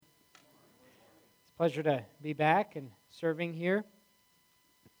Pleasure to be back and serving here.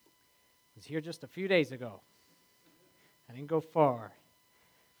 I was here just a few days ago. I didn't go far.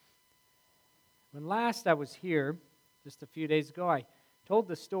 When last I was here, just a few days ago, I told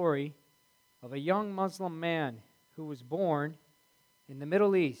the story of a young Muslim man who was born in the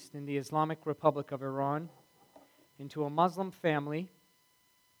Middle East, in the Islamic Republic of Iran, into a Muslim family.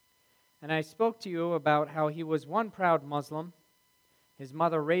 And I spoke to you about how he was one proud Muslim. His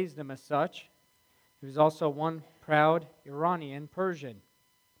mother raised him as such. He was also one proud Iranian Persian.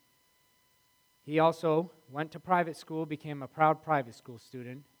 He also went to private school, became a proud private school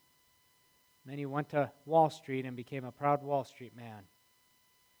student. Then he went to Wall Street and became a proud Wall Street man.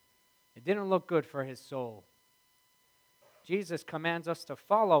 It didn't look good for his soul. Jesus commands us to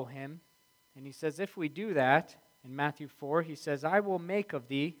follow him, and he says if we do that, in Matthew 4, he says, I will make of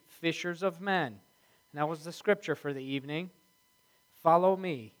thee fishers of men. And that was the scripture for the evening. Follow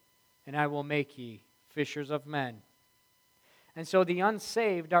me, and I will make ye fishers of men. And so the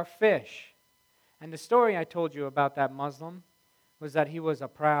unsaved are fish. And the story I told you about that Muslim was that he was a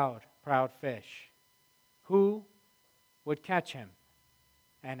proud fish. Who would catch him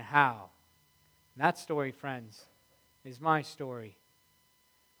and how? And that story, friends, is my story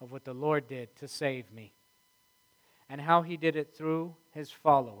of what the Lord did to save me and how he did it through his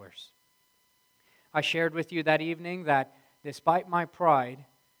followers. I shared with you that evening that despite my pride,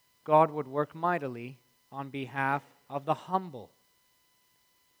 God would work mightily on behalf of the humble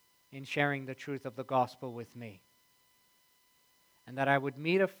in sharing the truth of the gospel with me. And that I would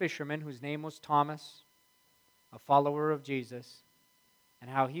meet a fisherman whose name was Thomas, a follower of Jesus, and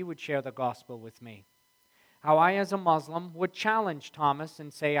how he would share the gospel with me. How I, as a Muslim, would challenge Thomas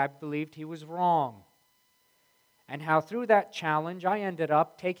and say I believed he was wrong. And how through that challenge I ended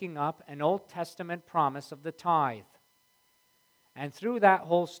up taking up an Old Testament promise of the tithe. And through that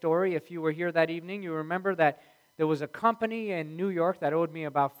whole story, if you were here that evening, you remember that there was a company in New York that owed me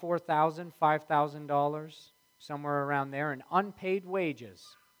about $4,000, $5,000, somewhere around there, in unpaid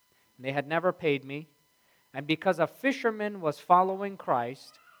wages. And they had never paid me. And because a fisherman was following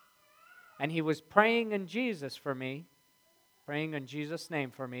Christ, and he was praying in Jesus for me, praying in Jesus'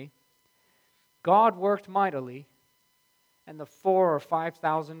 name for me, God worked mightily, and the $4,000 or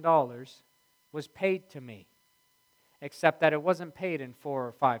 $5,000 was paid to me. Except that it wasn't paid in $4,000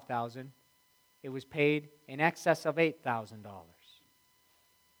 or $5,000. It was paid in excess of $8,000.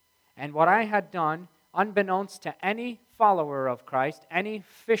 And what I had done, unbeknownst to any follower of Christ, any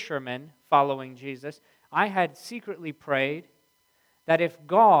fisherman following Jesus, I had secretly prayed that if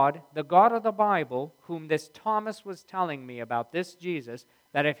God, the God of the Bible, whom this Thomas was telling me about, this Jesus,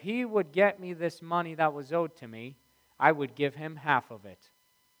 that if he would get me this money that was owed to me, I would give him half of it.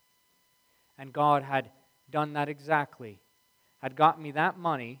 And God had done that exactly. Had got me that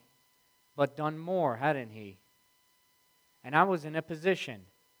money, but done more, hadn't he? And I was in a position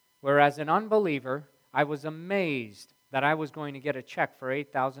where, as an unbeliever, I was amazed that I was going to get a check for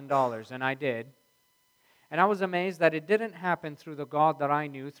 $8,000, and I did. And I was amazed that it didn't happen through the God that I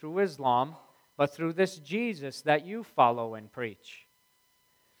knew through Islam, but through this Jesus that you follow and preach.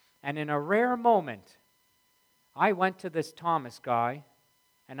 And in a rare moment, I went to this Thomas guy,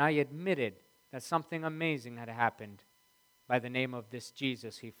 and I admitted that something amazing had happened by the name of this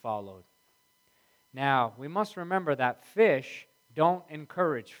Jesus he followed. Now, we must remember that fish don't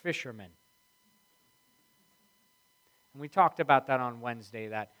encourage fishermen. And we talked about that on Wednesday,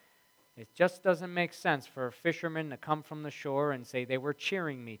 that it just doesn't make sense for a fisherman to come from the shore and say they were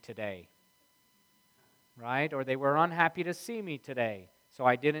cheering me today, right? Or they were unhappy to see me today, so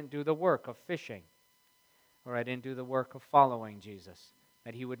I didn't do the work of fishing, or I didn't do the work of following Jesus,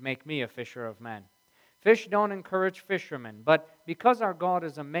 that he would make me a fisher of men. Fish don't encourage fishermen, but because our God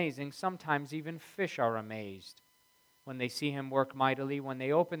is amazing, sometimes even fish are amazed when they see him work mightily, when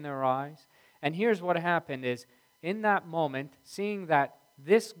they open their eyes. And here's what happened is, in that moment, seeing that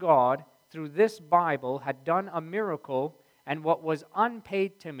this God, through this Bible, had done a miracle, and what was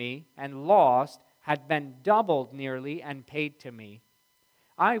unpaid to me and lost had been doubled nearly and paid to me,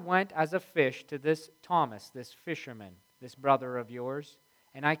 I went as a fish to this Thomas, this fisherman, this brother of yours,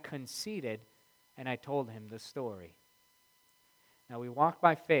 and I conceded, and I told him the story. Now, we walk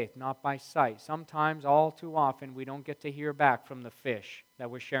by faith, not by sight. Sometimes, all too often, we don't get to hear back from the fish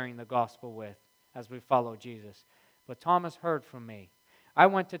that we're sharing the gospel with as we follow Jesus. But Thomas heard from me. I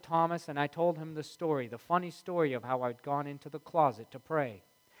went to Thomas and I told him the story, the funny story of how I'd gone into the closet to pray.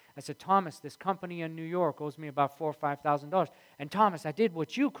 I said, Thomas, this company in New York owes me about $4,000 or $5,000. And Thomas, I did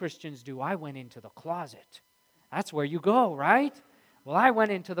what you Christians do. I went into the closet. That's where you go, right? Well, I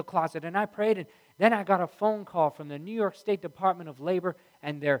went into the closet and I prayed, and then I got a phone call from the New York State Department of Labor,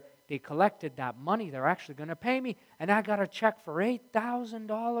 and they're they collected that money. They're actually going to pay me. And I got a check for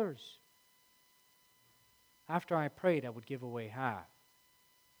 $8,000. After I prayed, I would give away half.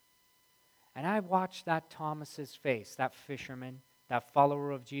 And I watched that Thomas's face, that fisherman, that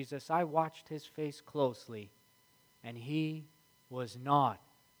follower of Jesus. I watched his face closely, and he was not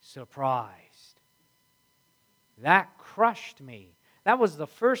surprised. That crushed me. That was the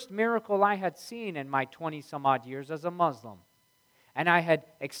first miracle I had seen in my 20-some-odd years as a Muslim. And I had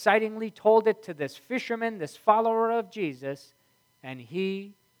excitingly told it to this fisherman, this follower of Jesus, and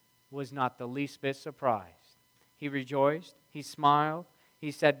he was not the least bit surprised. He rejoiced, he smiled, he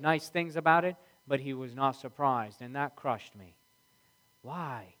said nice things about it, but he was not surprised, and that crushed me.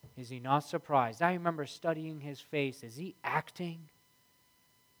 Why is he not surprised? I remember studying his face. Is he acting?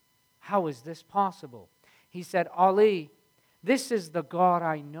 How is this possible? He said, Ali, this is the God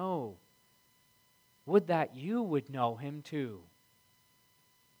I know. Would that you would know him too.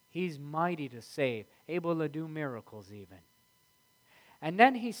 He's mighty to save, able to do miracles even. And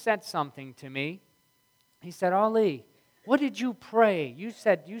then he said something to me. He said, Ali, what did you pray? You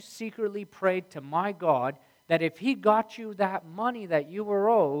said you secretly prayed to my God that if he got you that money that you were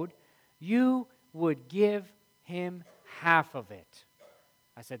owed, you would give him half of it.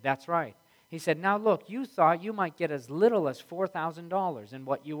 I said, that's right. He said, now look, you thought you might get as little as $4,000 in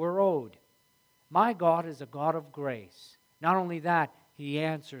what you were owed. My God is a God of grace. Not only that, he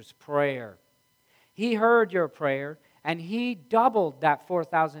answers prayer. He heard your prayer, and he doubled that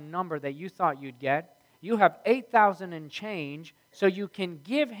 4,000 number that you thought you'd get. You have 8,000 and change, so you can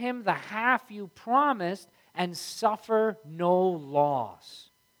give him the half you promised and suffer no loss.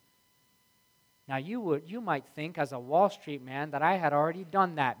 Now you might think as a Wall Street man that I had already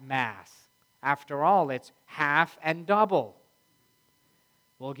done that math. After all, it's half and double.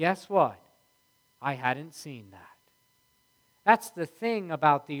 Well, guess what? I hadn't seen that. That's the thing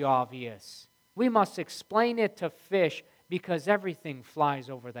about the obvious. We must explain it to fish because everything flies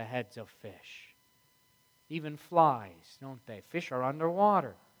over the heads of fish. Even flies, don't they? Fish are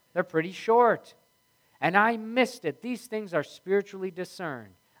underwater. They're pretty short. And I missed it. These things are spiritually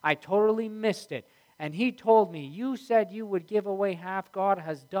discerned. I totally missed it. And he told me, you said you would give away half. God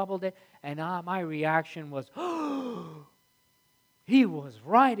has doubled it. And my reaction was, oh, he was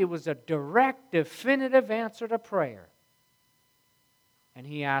right. It was a direct, definitive answer to prayer. And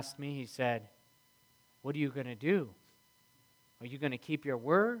he asked me, he said, what are you going to do? Are you going to keep your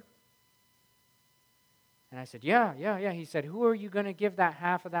word? And I said, yeah. He said, who are you going to give that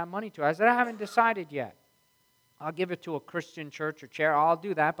half of that money to? I said, I haven't decided yet. I'll give it to a Christian church or chair. I'll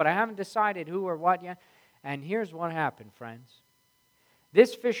do that, but I haven't decided who or what yet. And here's what happened, friends.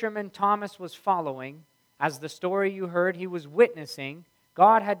 This fisherman Thomas was following. As the story you heard, he was witnessing.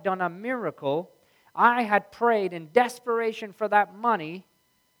 God had done a miracle. I had prayed in desperation for that money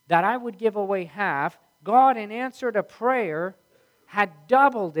that I would give away half. God, in answer to prayer, had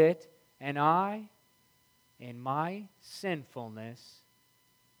doubled it, and I, in my sinfulness,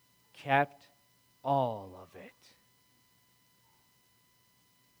 kept all of it.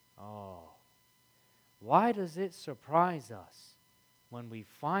 Oh, why does it surprise us when we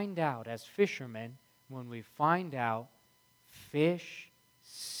find out, as fishermen, when we find out fish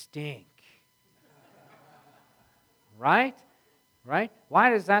stink? Right? Right? Why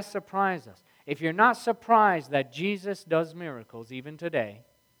does that surprise us? If you're not surprised that Jesus does miracles even today,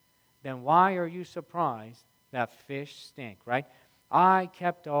 then why are you surprised that fish stink, right? I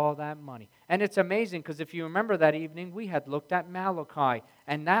kept all that money. And it's amazing because if you remember that evening, we had looked at Malachi.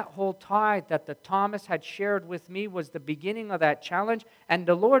 And that whole tithe that the Thomas had shared with me was the beginning of that challenge. And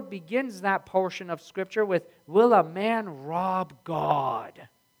the Lord begins that portion of Scripture with, will a man rob God?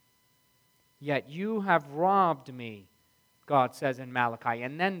 Yet you have robbed me, God says in Malachi.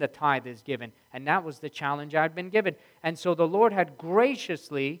 And then the tithe is given. And that was the challenge I'd been given. And so the Lord had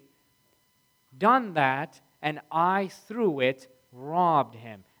graciously done that, and I, through it, robbed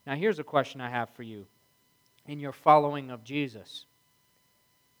him. Now, here's a question I have for you in your following of Jesus.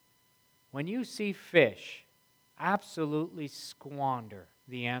 When you see fish absolutely squander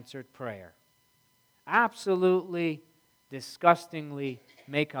the answered prayer, absolutely, disgustingly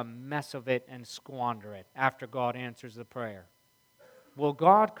make a mess of it and squander it after God answers the prayer, will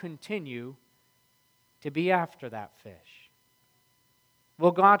God continue to be after that fish?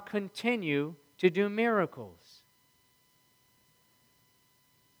 Will God continue to do miracles?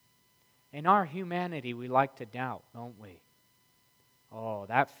 In our humanity, we like to doubt, don't we? Oh,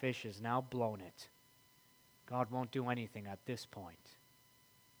 that fish has now blown it. God won't do anything at this point.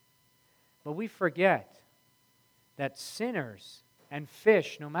 But we forget that sinners and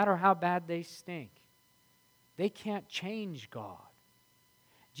fish, no matter how bad they stink, they can't change God.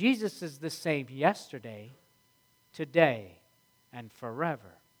 Jesus is the same yesterday, today, and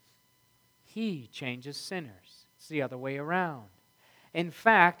forever. He changes sinners. It's the other way around. In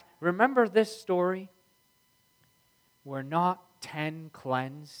fact, remember this story? Were not 10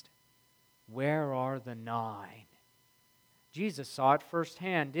 cleansed? Where are the 9? Jesus saw it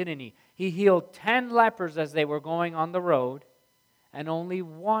firsthand, didn't he? He healed 10 lepers as they were going on the road, and only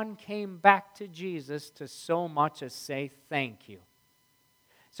 1 came back to Jesus to so much as say thank you.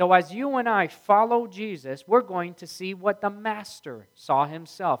 So as you and I follow Jesus, we're going to see what the Master saw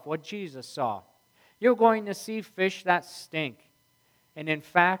himself, what Jesus saw. You're going to see fish that stink. And in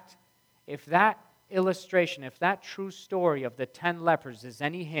fact, if that illustration, if that true story of the 10 lepers is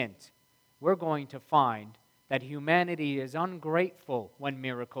any hint, we're going to find that humanity is ungrateful when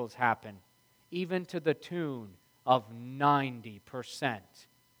miracles happen, even to the tune of 90%.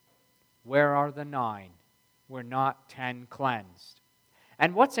 Where are the 9? We're not 10 cleansed.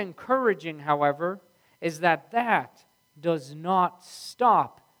 And what's encouraging, however, is that does not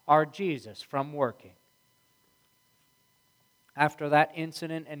stop our Jesus from working. After that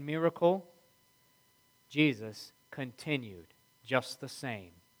incident and miracle, Jesus continued just the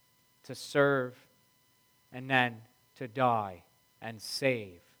same to serve and then to die and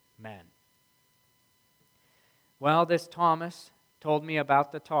save men. Well, this Thomas told me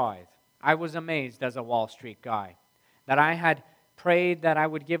about the tithe. I was amazed as a Wall Street guy that I had prayed that I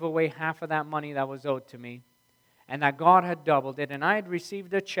would give away half of that money that was owed to me, and that God had doubled it, and I had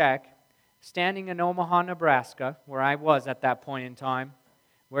received a check standing in Omaha, Nebraska, where I was at that point in time,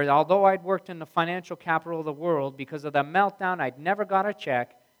 where although I'd worked in the financial capital of the world, because of the meltdown, I'd never got a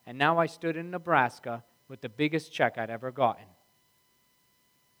check, and now I stood in Nebraska with the biggest check I'd ever gotten.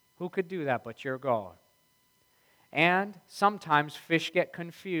 Who could do that but your God? And sometimes fish get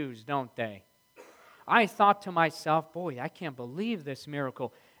confused, don't they? I thought to myself, boy, I can't believe this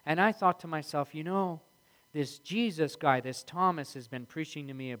miracle. And I thought to myself, this Jesus guy, this Thomas has been preaching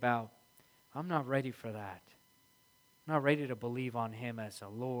to me about, I'm not ready for that. I'm not ready to believe on him as a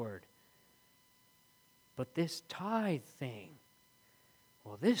Lord. But this tithe thing,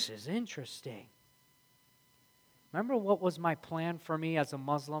 well, this is interesting. Remember what was my plan for me as a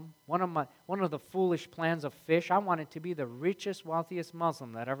Muslim? One of the foolish plans of fish, I wanted to be the richest, wealthiest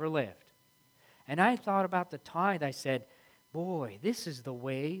Muslim that ever lived. And I thought about the tithe. I said, boy, this is the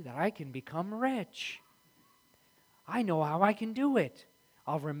way that I can become rich. I know how I can do it.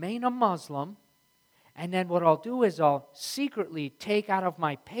 I'll remain a Muslim, and then what I'll do is I'll secretly take out of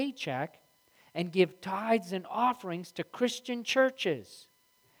my paycheck and give tithes and offerings to Christian churches.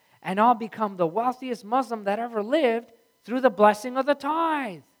 And I'll become the wealthiest Muslim that ever lived through the blessing of the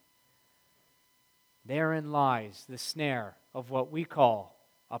tithe. Therein lies the snare of what we call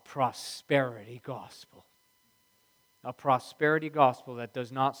a prosperity gospel. A prosperity gospel that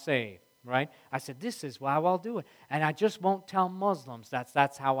does not save, right? I said, this is how I'll do it. And I just won't tell Muslims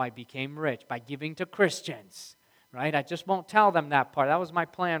that's how I became rich, by giving to Christians, right? I just won't tell them that part. That was my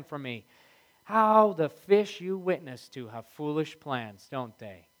plan for me. How the fish you witness to have foolish plans, don't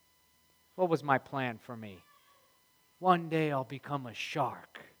they? What was my plan for me? One day I'll become a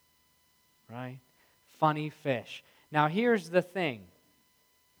shark, right? Funny fish. Now here's the thing.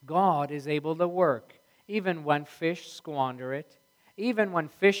 God is able to work even when fish squander it, even when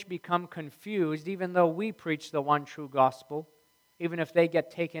fish become confused, even though we preach the one true gospel, even if they get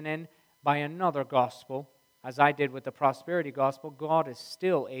taken in by another gospel, as I did with the prosperity gospel, God is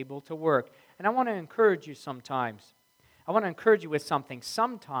still able to work. And I want to encourage you sometimes. I want to encourage you with something.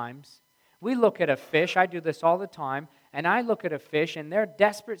 Sometimes we look at a fish, I do this all the time, and I look at a fish in their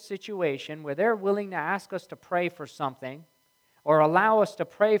desperate situation where they're willing to ask us to pray for something, or allow us to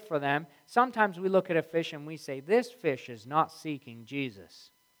pray for them. Sometimes we look at a fish and we say, this fish is not seeking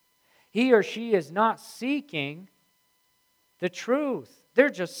Jesus. He or she is not seeking the truth. They're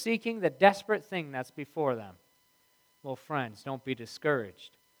just seeking the desperate thing that's before them. Well, friends, don't be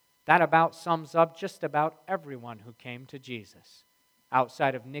discouraged. That about sums up just about everyone who came to Jesus.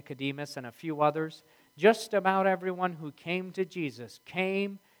 Outside of Nicodemus and a few others, just about everyone who came to Jesus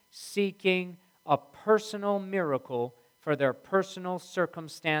came seeking a personal miracle for their personal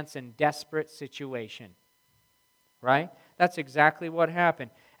circumstance and desperate situation. Right? That's exactly what happened.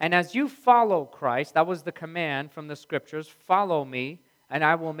 And as you follow Christ, that was the command from the Scriptures, follow me, and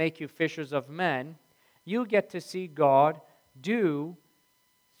I will make you fishers of men. You get to see God do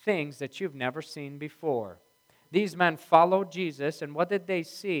things that you've never seen before. These men followed Jesus, and what did they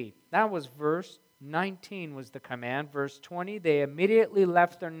see? That was verse 19 was the command. Verse 20, they immediately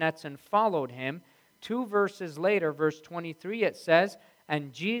left their nets and followed him. 2 verses later, verse 23, it says,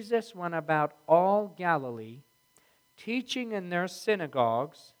 and Jesus went about all Galilee, teaching in their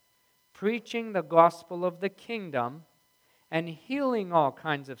synagogues, preaching the gospel of the kingdom, and healing all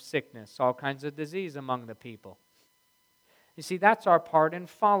kinds of sickness, all kinds of disease among the people. You see, that's our part in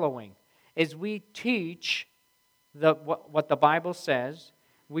following, is we teach what the Bible says,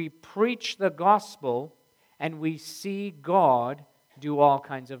 we preach the gospel, and we see God do all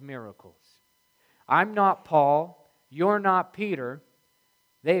kinds of miracles. I'm not Paul, you're not Peter.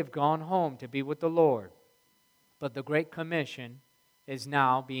 They've gone home to be with the Lord. But the Great Commission is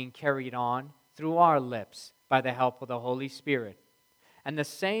now being carried on through our lips by the help of the Holy Spirit. And the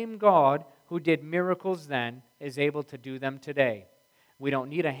same God who did miracles then is able to do them today. We don't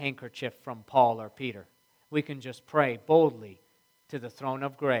need a handkerchief from Paul or Peter. We can just pray boldly to the throne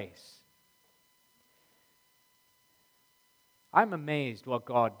of grace. I'm amazed what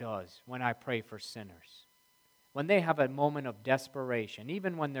God does when I pray for sinners. When they have a moment of desperation,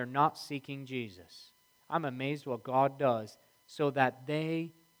 even when they're not seeking Jesus, I'm amazed what God does so that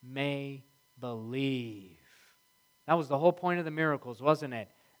they may believe. That was the whole point of the miracles, wasn't it?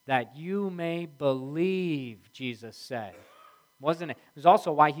 That you may believe, Jesus said. Wasn't it? It was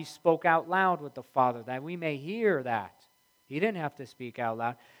also why he spoke out loud with the Father, that we may hear that. He didn't have to speak out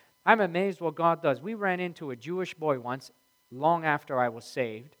loud. I'm amazed what God does. We ran into a Jewish boy once, long after I was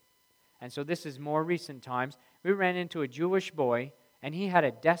saved. And so this is more recent times. We ran into a Jewish boy, and he had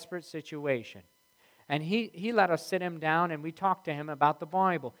a desperate situation. And he let us sit him down, and we talked to him about the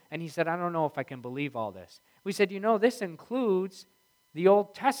Bible. And he said, I don't know if I can believe all this. We said, this includes the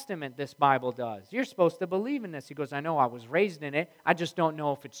Old Testament, this Bible does. You're supposed to believe in this. He goes, I know, I was raised in it. I just don't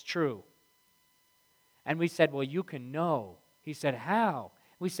know if it's true. And we said, well, you can know. He said, how?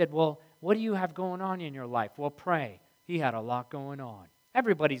 We said, well, what do you have going on in your life? Well, pray. He had a lot going on.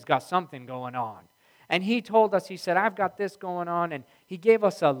 Everybody's got something going on. And he told us, he said, I've got this going on. And he gave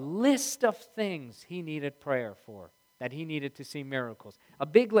us a list of things he needed prayer for, that he needed to see miracles. A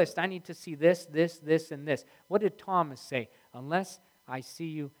big list. I need to see this, this, this, and this. What did Thomas say? Unless I see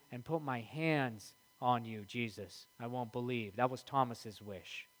you and put my hands on you, Jesus, I won't believe. That was Thomas's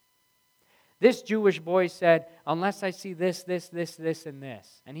wish. This Jewish boy said, unless I see this, this, this, this, and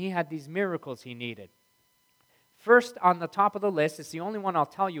this. And he had these miracles he needed. First on the top of the list, it's the only one I'll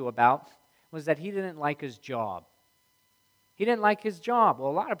tell you about, was that he didn't like his job. He didn't like his job. Well,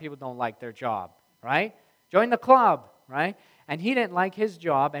 a lot of people don't like their job, right? Join the club, right? And he didn't like his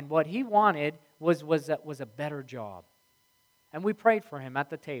job, and what he wanted was a better job. And we prayed for him at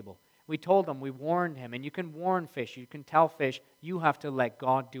the table. We told him, we warned him, and you can warn fish, you can tell fish, you have to let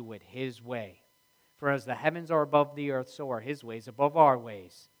God do it His way. For as the heavens are above the earth, so are His ways above our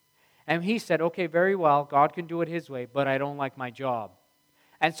ways. And he said, okay, very well, God can do it His way, but I don't like my job.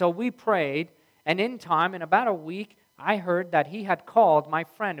 And so we prayed, and in about a week, I heard that he had called my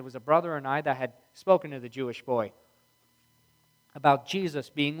friend. It was a brother and I that had spoken to the Jewish boy about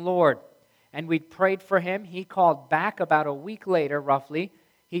Jesus being Lord. And we prayed for him. He called back about a week later, roughly.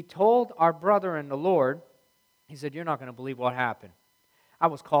 He told our brother in the Lord, he said, you're not going to believe what happened. I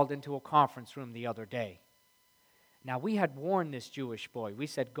was called into a conference room the other day. Now, we had warned this Jewish boy. We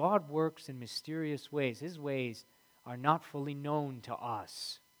said, God works in mysterious ways. His ways are not fully known to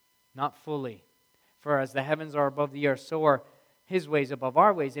us. Not fully. For as the heavens are above the earth, so are His ways above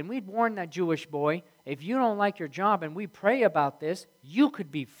our ways. And we'd warned that Jewish boy, if you don't like your job and we pray about this, you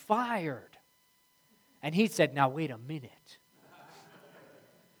could be fired. And he said, now wait a minute.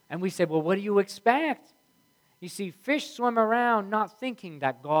 And we said, well, what do you expect? You see, fish swim around not thinking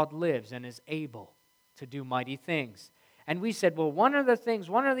that God lives and is able to do mighty things. And we said, well, one of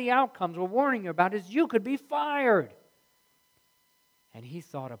the outcomes we're warning you about is you could be fired. And he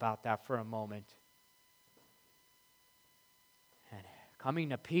thought about that for a moment. And coming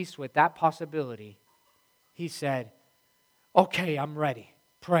to peace with that possibility, he said, okay, I'm ready.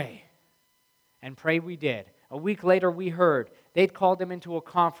 Pray. And pray we did. A week later, we heard they'd called him into a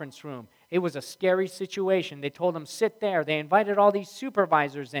conference room. It was a scary situation. They told him, sit there. They invited all these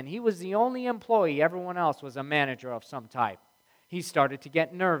supervisors in. He was the only employee. Everyone else was a manager of some type. He started to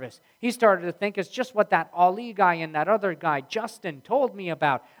get nervous. He started to think, it's just what that Ali guy and that other guy, Justin, told me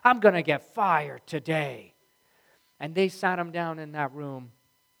about. I'm going to get fired today. And they sat him down in that room,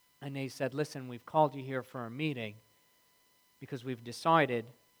 and they said, listen, we've called you here for a meeting because we've decided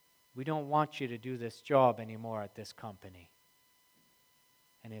we don't want you to do this job anymore at this company.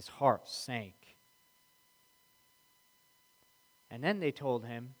 And his heart sank. And then they told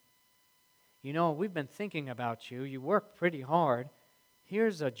him, we've been thinking about you. You work pretty hard.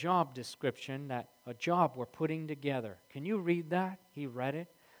 Here's a job description, a job we're putting together. Can you read that? He read it.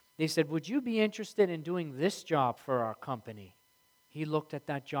 They said, would you be interested in doing this job for our company? He looked at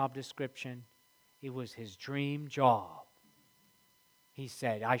that job description, It was his dream job. He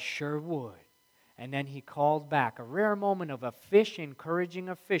said, I sure would. And then he called back. A rare moment of a fish encouraging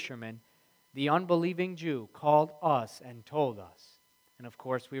a fisherman. The unbelieving Jew called us and told us. And of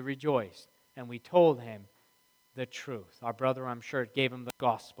course we rejoiced. And we told him the truth. Our brother, I'm sure, gave him the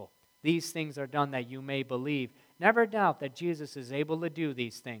gospel. These things are done that you may believe. Never doubt that Jesus is able to do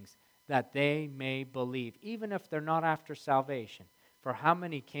these things, that they may believe, even if they're not after salvation. For how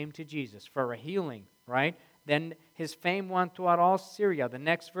many came to Jesus for a healing, right? Then his fame went throughout all Syria. The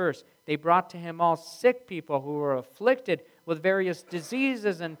next verse, they brought to him all sick people who were afflicted with various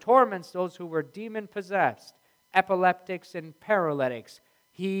diseases and torments, those who were demon-possessed, epileptics and paralytics.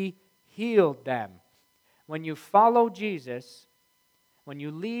 He healed them. When you follow Jesus, when you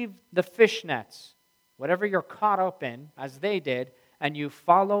leave the fishnets, whatever you're caught up in, as they did, and you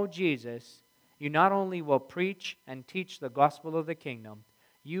follow Jesus, you not only will preach and teach the gospel of the kingdom,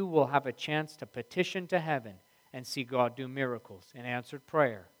 you will have a chance to petition to heaven and see God do miracles and answered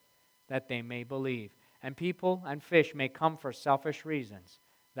prayer, that they may believe. And people and fish may come for selfish reasons.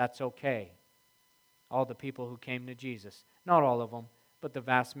 That's okay. All the people who came to Jesus, not all of them, but the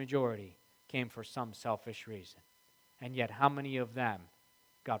vast majority, came for some selfish reason. And yet how many of them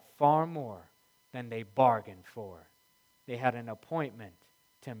got far more than they bargained for? They had an appointment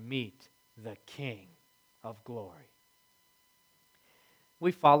to meet the King of glory.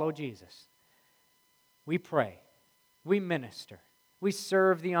 We follow Jesus. We pray. We minister. We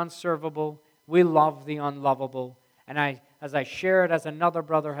serve the unservable. We love the unlovable. And as I shared, as another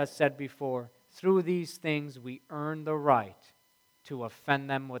brother has said before, through these things we earn the right to offend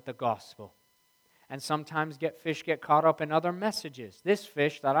them with the gospel. And sometimes fish get caught up in other messages. This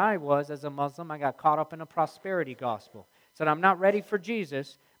fish that I was as a Muslim, I got caught up in a prosperity gospel. Said, I'm not ready for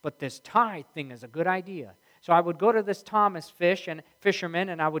Jesus, but this tithe thing is a good idea. So I would go to this Thomas fisherman,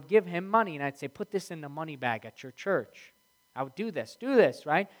 and I would give him money, and I'd say, put this in the money bag at your church. I would do this,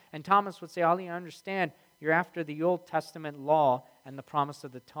 right? And Thomas would say, Ali, I understand you're after the Old Testament law and the promise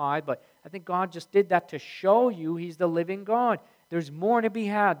of the tithe, but I think God just did that to show you He's the living God. There's more to be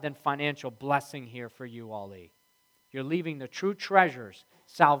had than financial blessing here for you, Ali. You're leaving the true treasures,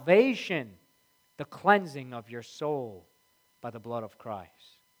 salvation, the cleansing of your soul by the blood of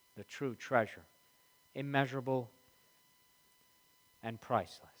Christ, the true treasure, immeasurable and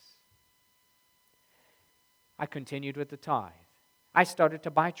priceless. I continued with the tithe. I started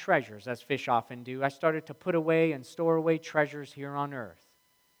to buy treasures, as fish often do. I started to put away and store away treasures here on earth,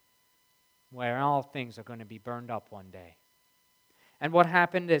 where all things are going to be burned up one day. And what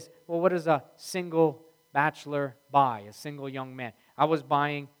happened is, well, what does a single bachelor buy, a single young man? I was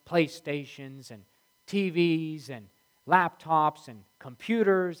buying PlayStations and TVs and laptops and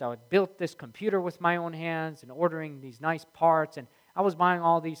computers. I had built this computer with my own hands and ordering these nice parts. And I was buying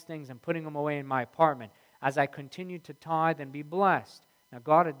all these things and putting them away in my apartment as I continued to tithe and be blessed. Now,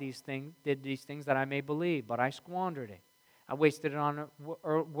 God did these things that I may believe, but I squandered it. I wasted it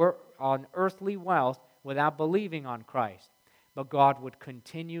on earthly wealth without believing on Christ. But God would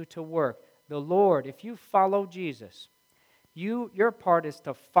continue to work. The Lord, if you follow Jesus, your part is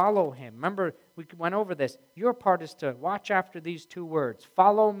to follow Him. Remember, we went over this. Your part is to watch after these two words.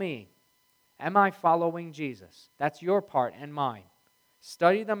 Follow me. Am I following Jesus? That's your part and mine.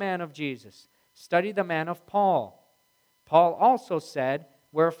 Study the man of Jesus. Study the man of Paul. Paul also said,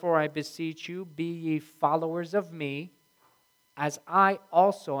 wherefore I beseech you, be ye followers of me, as I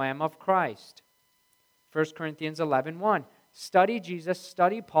also am of Christ. 1 Corinthians 11:1. Study Jesus,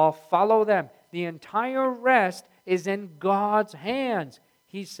 study Paul, follow them. The entire rest is in God's hands.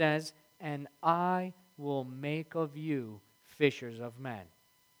 He says, and I will make of you fishers of men.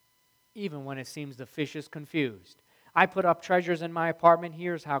 Even when it seems the fish is confused. I put up treasures in my apartment.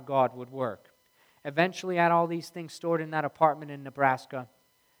 Here's how God would work. Eventually, I had all these things stored in that apartment in Nebraska,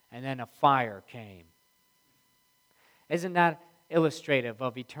 and then a fire came. Isn't that illustrative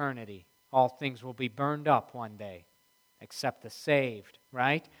of eternity? All things will be burned up one day, except the saved,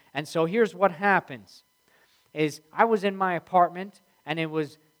 right? And so here's what happens, is I was in my apartment, and it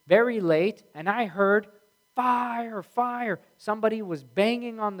was very late, and I heard, fire, fire. Somebody was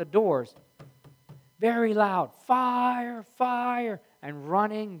banging on the doors, very loud, fire, fire, and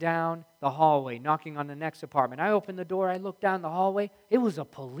running down the hallway, knocking on the next apartment. I opened the door, I looked down the hallway, it was a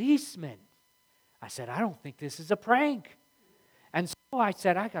policeman. I said, I don't think this is a prank. And so I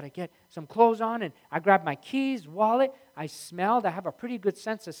said, I got to get some clothes on, and I grabbed my keys, wallet. I smelled. I have a pretty good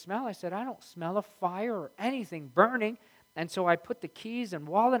sense of smell. I said, I don't smell a fire or anything burning. And so I put the keys and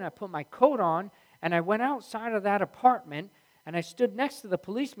wallet, and I put my coat on, and I went outside of that apartment, and I stood next to the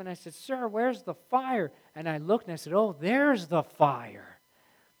policeman. I said, sir, where's the fire? And I looked, and I said, oh, there's the fire.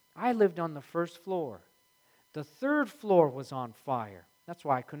 I lived on the first floor. The third floor was on fire. That's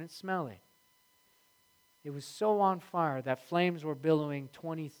why I couldn't smell it. It was so on fire that flames were billowing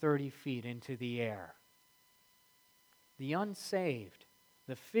 20, 30 feet into the air. The unsaved,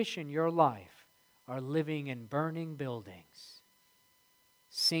 the fish in your life, are living in burning buildings,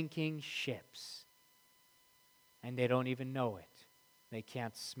 sinking ships, and they don't even know it. They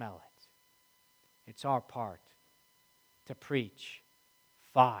can't smell it. It's our part to preach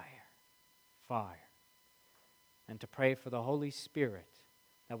fire, fire, and to pray for the Holy Spirit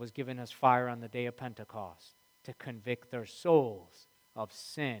that was given us fire on the day of Pentecost to convict their souls of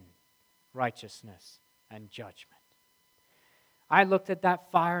sin, righteousness, and judgment. I looked at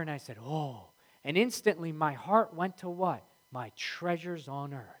that fire and I said, oh, and instantly my heart went to what? My treasures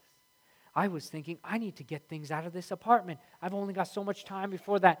on earth. I was thinking, I need to get things out of this apartment. I've only got so much time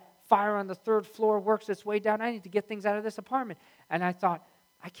before that fire on the third floor works its way down. I need to get things out of this apartment. And I thought,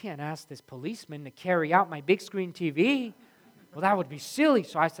 I can't ask this policeman to carry out my big screen TV. Well, that would be silly.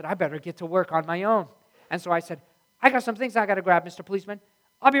 So I said, I better get to work on my own. And so I said, I got some things I got to grab, Mr. Policeman.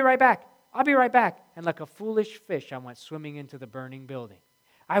 I'll be right back. I'll be right back. And like a foolish fish, I went swimming into the burning building.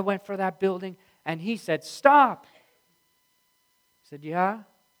 I went for that building, and he said, stop. I said, yeah?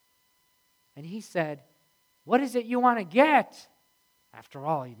 And he said, what is it you want to get? After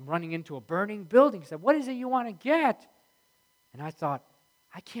all, I'm running into a burning building. He said, what is it you want to get? And I thought,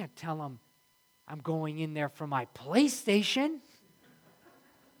 I can't tell him I'm going in there for my PlayStation.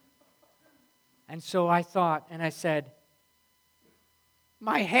 And so I thought, and I said,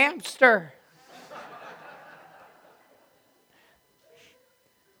 my hamster.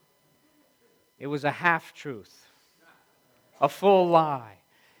 It was a half-truth, a full lie.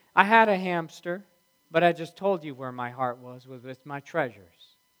 I had a hamster, but I just told you where my heart was with my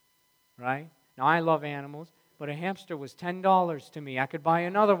treasures, right? Now, I love animals, but a hamster was $10 to me. I could buy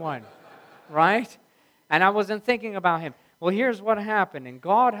another one, right? And I wasn't thinking about him. Well, here's what happened, and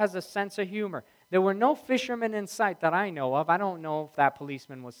God has a sense of humor. There were no fishermen in sight that I know of. I don't know if that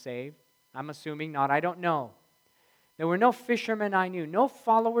policeman was saved. I'm assuming not. I don't know. There were no fishermen I knew, no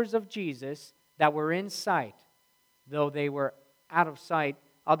followers of Jesus that were in sight. Though they were out of sight,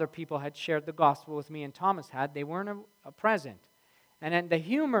 other people had shared the gospel with me, and Thomas had. They weren't present. And then the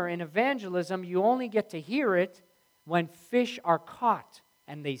humor in evangelism, you only get to hear it when fish are caught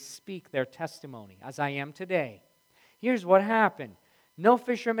and they speak their testimony, as I am today. Here's what happened. No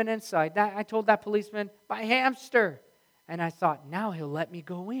fishermen in sight. I told that policeman, my hamster. And I thought, now he'll let me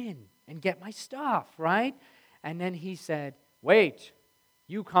go in and get my stuff, right? And then he said, wait,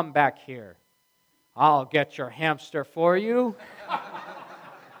 you come back here. I'll get your hamster for you.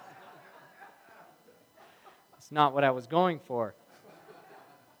 It's not what I was going for.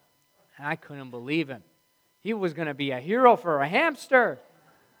 And I couldn't believe him. He was going to be a hero for a hamster,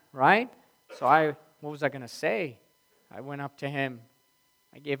 right? So what was I going to say? I went up to him.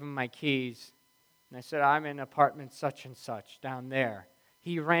 I gave him my keys. And I said, I'm in apartment such and such down there.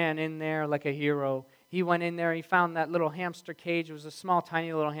 He ran in there like a hero. He went in there. He found that little hamster cage. It was a small,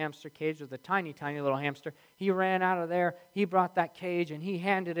 tiny little hamster cage with a tiny, tiny little hamster. He ran out of there. He brought that cage, and he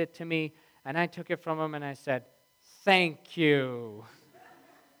handed it to me. And I took it from him, and I said, thank you.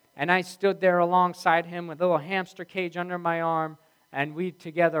 And I stood there alongside him with a little hamster cage under my arm, and we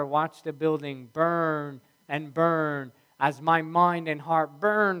together watched the building burn and burn as my mind and heart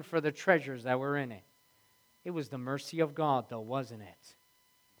burned for the treasures that were in it. It was the mercy of God, though, wasn't it?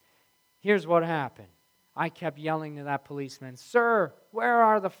 Here's what happened. I kept yelling to that policeman, sir, where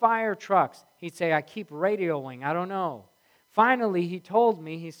are the fire trucks? He'd say, I keep radioing, I don't know. Finally, he told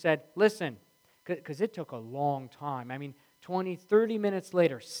me, he said, listen, because it took a long time. I mean, 20, 30 minutes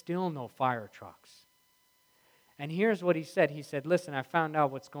later, still no fire trucks. And here's what he said. He said, listen, I found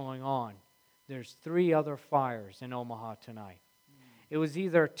out what's going on. There's 3 other fires in Omaha tonight. It was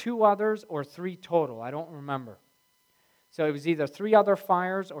either 2 others or 3 total. I don't remember. So it was either 3 other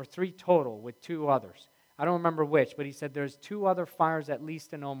fires or 3 total with 2 others. I don't remember which, but he said there's 2 other fires at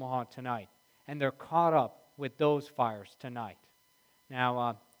least in Omaha tonight. And they're caught up with those fires tonight.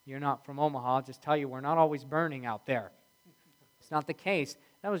 Now, you're not from Omaha. I'll just tell you, we're not always burning out there. It's not the case.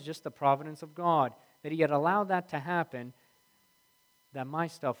 That was just the providence of God, that He had allowed that to happen, that my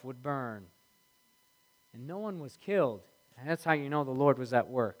stuff would burn. And no one was killed. And that's how you know the Lord was at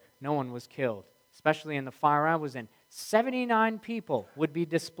work. No one was killed, especially in the fire I was in. 79 people would be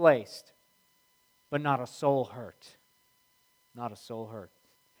displaced, but not a soul hurt. Not a soul hurt.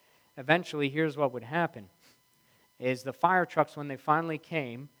 Eventually, here's what would happen, is the fire trucks, when they finally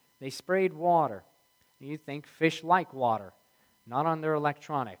came, they sprayed water. You think fish like water, not on their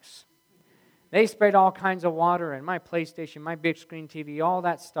electronics. They sprayed all kinds of water, and my PlayStation, my big screen TV, all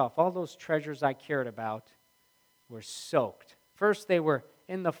that stuff, all those treasures I cared about were soaked. First, they were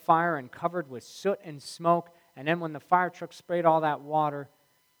in the fire and covered with soot and smoke, and then when the fire truck sprayed all that water,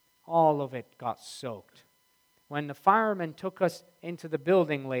 all of it got soaked. When the firemen took us into the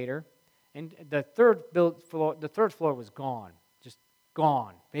building later, and the third floor was gone, just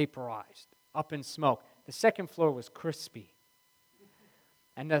gone, vaporized, up in smoke. The second floor was crispy.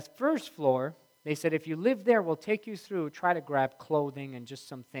 And the first floor, they said, if you live there, we'll take you through, try to grab clothing and just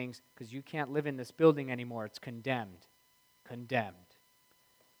some things, because you can't live in this building anymore. It's condemned. Condemned.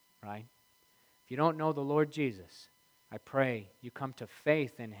 Right? If you don't know the Lord Jesus, I pray you come to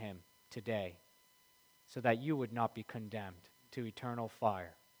faith in Him today, so that you would not be condemned to eternal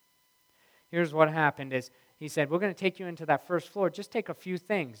fire. Here's what happened is, he said, we're going to take you into that first floor. Just take a few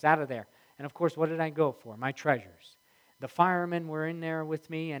things out of there. And of course, what did I go for? My treasures. The firemen were in there with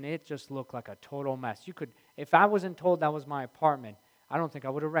me, and it just looked like a total mess. If I wasn't told that was my apartment, I don't think I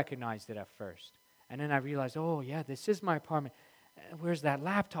would have recognized it at first. And then I realized, oh yeah, this is my apartment. Where's that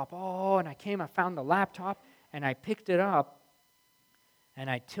laptop? Oh, and I found the laptop, and I picked it up, and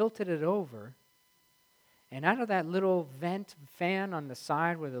I tilted it over, and out of that little vent fan on the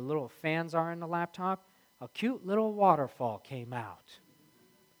side where the little fans are in the laptop, a cute little waterfall came out.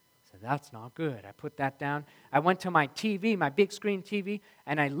 So that's not good. I put that down. I went to my TV, my big screen TV,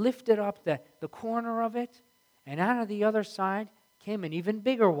 and I lifted up the corner of it, and out of the other side came an even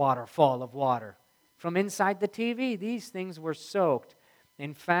bigger waterfall of water from inside the TV. These things were soaked.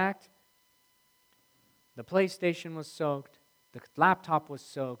 In fact, the PlayStation was soaked, the laptop was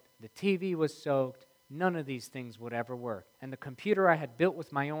soaked, the TV was soaked. None of these things would ever work. And the computer I had built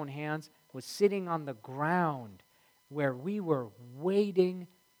with my own hands was sitting on the ground where we were wading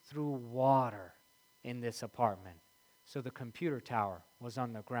through water in this apartment. So the computer tower was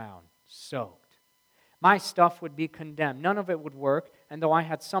on the ground, soaked. My stuff would be condemned. None of it would work. And though I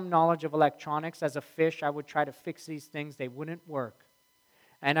had some knowledge of electronics, as a fish, I would try to fix these things. They wouldn't work.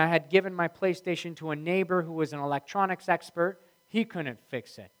 And I had given my PlayStation to a neighbor who was an electronics expert. He couldn't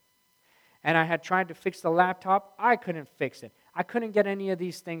fix it. And I had tried to fix the laptop. I couldn't fix it. I couldn't get any of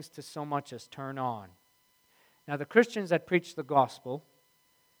these things to so much as turn on. Now, the Christians that preach the gospel,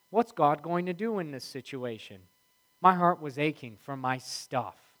 what's God going to do in this situation? My heart was aching for my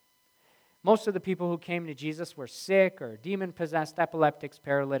stuff. Most of the people who came to Jesus were sick or demon-possessed, epileptics,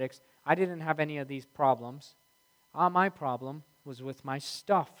 paralytics. I didn't have any of these problems. My problem was with my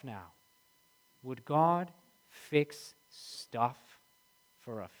stuff now. Would God fix stuff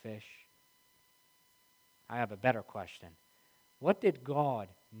for a fish? I have a better question. What did God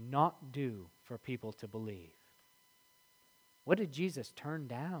not do for people to believe? What did Jesus turn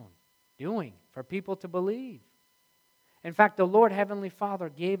down doing for people to believe? In fact, the Lord Heavenly Father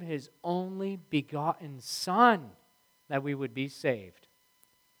gave His only begotten Son that we would be saved.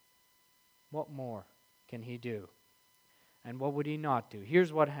 What more can He do? And what would He not do?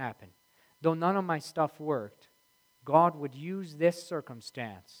 Here's what happened. Though none of my stuff worked, God would use this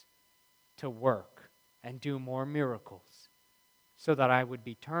circumstance to work and do more miracles so that I would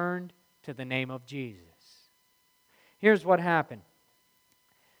be turned to the name of Jesus. Here's what happened.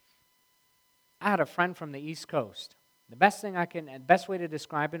 I had a friend from the East Coast. The best way to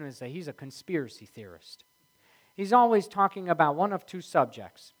describe him is that he's a conspiracy theorist. He's always talking about one of two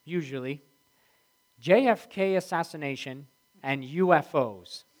subjects, usually JFK assassination and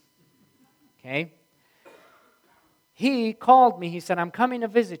UFOs. Okay? He called me. He said, I'm coming to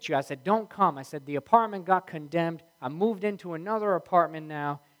visit you. I said, don't come. I said, the apartment got condemned. I moved into another apartment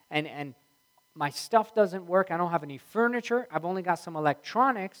now, and my stuff doesn't work. I don't have any furniture. I've only got some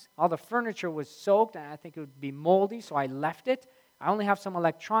electronics. All the furniture was soaked, and I think it would be moldy, so I left it. I only have some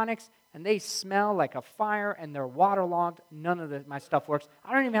electronics, and they smell like a fire, and they're waterlogged. None of my stuff works.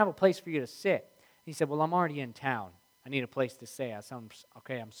 I don't even have a place for you to sit. He said, well, I'm already in town. I need a place to stay. I said,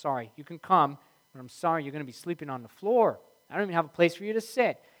 okay, I'm sorry. You can come, but I'm sorry you're going to be sleeping on the floor. I don't even have a place for you to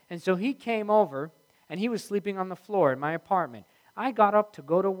sit. And so he came over, and he was sleeping on the floor in my apartment. I got up to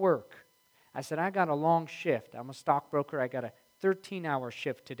go to work. I said, I got a long shift. I'm a stockbroker. I got a 13-hour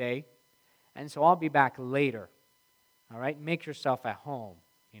shift today, and so I'll be back later. All right? Make yourself at home,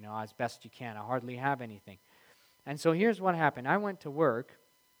 as best you can. I hardly have anything. And so here's what happened. I went to work,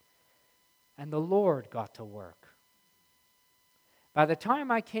 and the Lord got to work. By the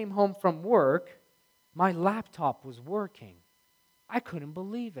time I came home from work, my laptop was working. I couldn't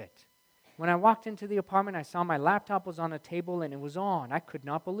believe it. When I walked into the apartment, I saw my laptop was on a table and it was on. I could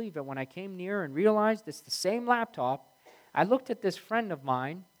not believe it. When I came near and realized it's the same laptop, I looked at this friend of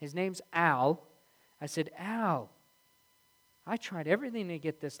mine. His name's Al. I said, Al, I tried everything to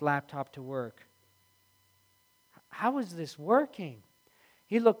get this laptop to work. How is this working?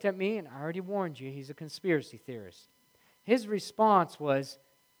 He looked at me, and I already warned you, he's a conspiracy theorist. His response was,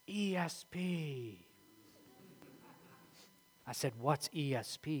 ESP. I said, what's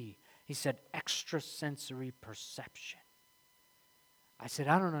ESP? He said, extrasensory perception. I said,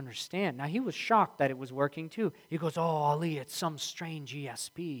 I don't understand. Now, he was shocked that it was working too. He goes, oh, Ali, it's some strange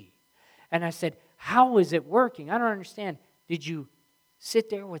ESP. And I said, how is it working? I don't understand. Did you sit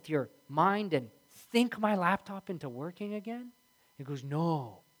there with your mind and think my laptop into working again? He goes,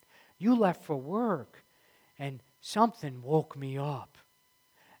 no. You left for work, and something woke me up.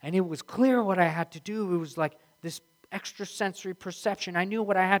 And it was clear what I had to do. It was like this extrasensory perception. I knew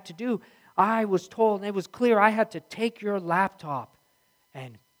what I had to do. I was told, and it was clear, I had to take your laptop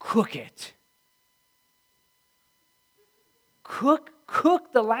and cook it. Cook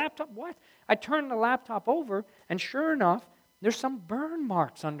the laptop? What? I turned the laptop over, and sure enough, there's some burn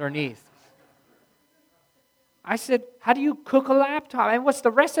marks underneath. I said, how do you cook a laptop? And what's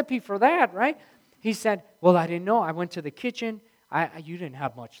the recipe for that, right? He said, well, I didn't know. I went to the kitchen. You didn't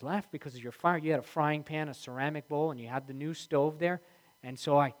have much left because of your fire. You had a frying pan, a ceramic bowl, and you had the new stove there. And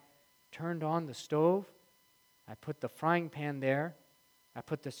so I turned on the stove. I put the frying pan there. I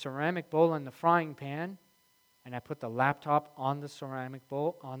put the ceramic bowl in the frying pan. And I put the laptop on the ceramic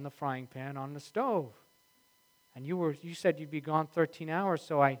bowl, on the frying pan, on the stove. And you said you'd be gone 13 hours,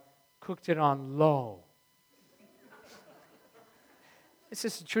 so I cooked it on low. This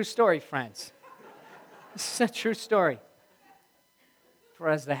is a true story, friends. This is a true story. For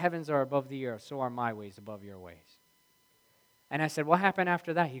as the heavens are above the earth, so are my ways above your ways. And I said, what happened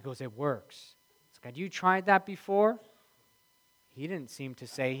after that? He goes, it works. I said, had you tried that before? He didn't seem to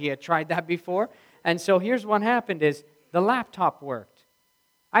say he had tried that before. And so here's what happened is the laptop worked.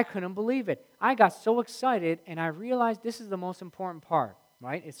 I couldn't believe it. I got so excited, and I realized this is the most important part,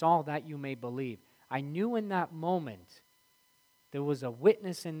 right? It's all that you may believe. I knew in that moment, there was a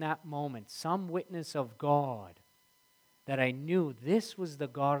witness in that moment, some witness of God, that I knew this was the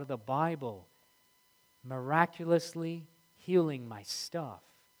God of the Bible, miraculously healing my stuff,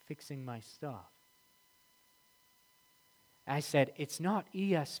 fixing my stuff. I said, it's not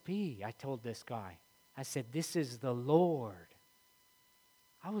ESP, I told this guy. I said, this is the Lord.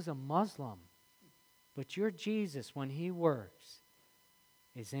 I was a Muslim, but your Jesus, when he works,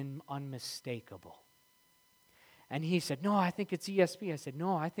 is unmistakable. And he said, no, I think it's ESP. I said,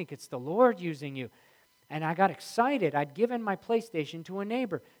 no, I think it's the Lord using you. And I got excited. I'd given my PlayStation to a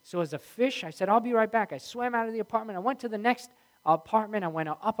neighbor. So as a fish, I said, I'll be right back. I swam out of the apartment. I went to the next apartment. I went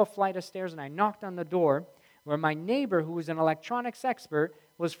up a flight of stairs, and I knocked on the door where my neighbor, who was an electronics expert,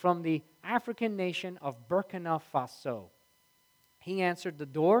 was from the African nation of Burkina Faso. He answered the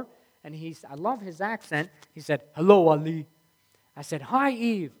door, and I love his accent. He said, hello, Ali. I said, hi,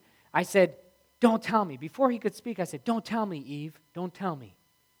 Eve. I said, don't tell me. Before he could speak, I said, don't tell me, Eve. Don't tell me.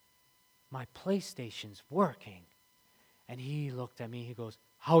 My PlayStation's working. And he looked at me. He goes,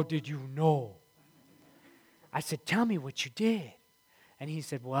 how did you know? I said, tell me what you did. And he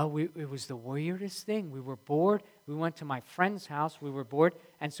said, well, it was the weirdest thing. We were bored. We went to my friend's house. We were bored.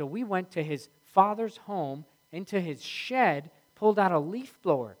 And so we went to his father's home, into his shed, pulled out a leaf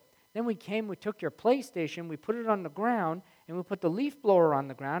blower. Then we took your PlayStation, we put it on the ground, and we put the leaf blower on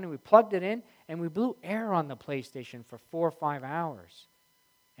the ground, and we plugged it in, and we blew air on the PlayStation for 4 or 5 hours.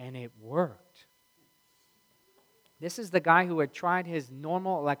 And it worked. This is the guy who had tried his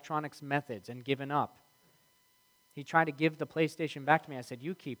normal electronics methods and given up. He tried to give the PlayStation back to me. I said,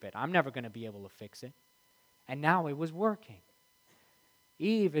 you keep it. I'm never going to be able to fix it. And now it was working.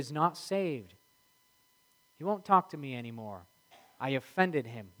 Eve is not saved. He won't talk to me anymore. I offended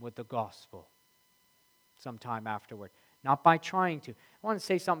him with the gospel sometime afterward. Not by trying to. I want to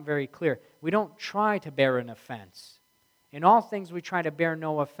say something very clear. We don't try to bear an offense. In all things we try to bear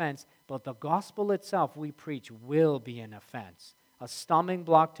no offense, but the gospel itself we preach will be an offense. A stumbling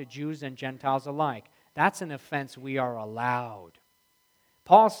block to Jews and Gentiles alike. That's an offense we are allowed.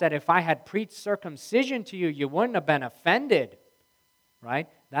 Paul said, if I had preached circumcision to you, you wouldn't have been offended. Right?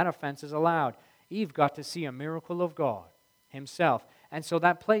 That offense is allowed. Eve got to see a miracle of God himself. And so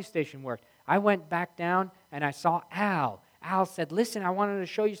that PlayStation worked. I went back down and I saw Al. Al said, listen, I wanted to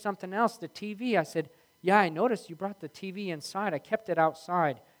show you something else, the TV. I said, yeah, I noticed you brought the TV inside. I kept it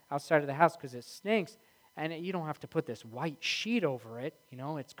outside of the house because it stinks. And you don't have to put this white sheet over it. You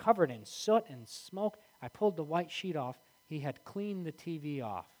know, it's covered in soot and smoke. I pulled the white sheet off. He had cleaned the TV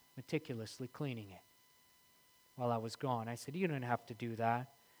off, meticulously cleaning it while I was gone. I said, you don't have to do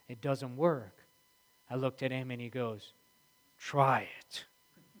that. It doesn't work. I looked at him and he goes, try it.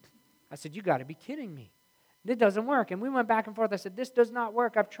 I said, you got to be kidding me. It doesn't work. And we went back and forth. I said, this does not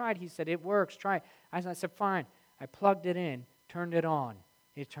work. I've tried. He said, it works. Try it. I said, fine. I plugged it in, turned it on.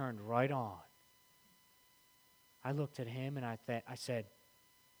 It turned right on. I looked at him and I said,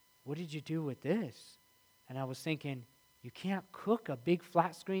 what did you do with this? And I was thinking, you can't cook a big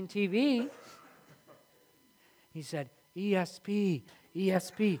flat screen TV. He said, ESP.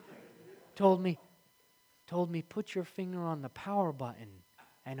 Told me, put your finger on the power button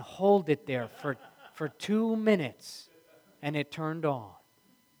and hold it there for 2 minutes. And it turned on.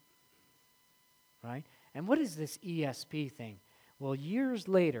 Right? And what is this ESP thing? Well, years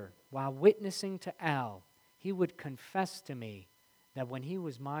later, while witnessing to Al, he would confess to me that when he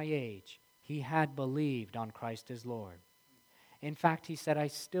was my age, he had believed on Christ as Lord. In fact, he said, I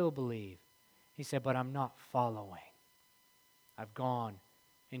still believe. He said, but I'm not following. I've gone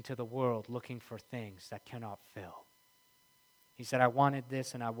into the world looking for things that cannot fill. He said, I wanted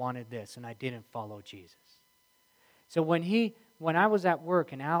this and I wanted this, and I didn't follow Jesus. So when I was at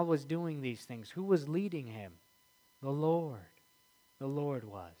work and Al was doing these things, who was leading him? The Lord. The Lord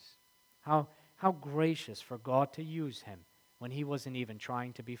was. How gracious for God to use him when he wasn't even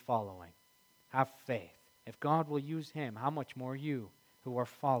trying to be following. Have faith. If God will use him, how much more you who are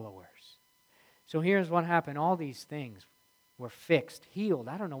followers? So here's what happened. All these things were fixed, healed.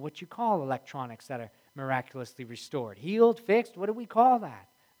 I don't know what you call electronics that are miraculously restored. Healed, fixed, what do we call that?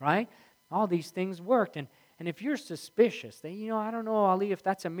 Right? All these things worked. And if you're suspicious, that, I don't know, Ali, if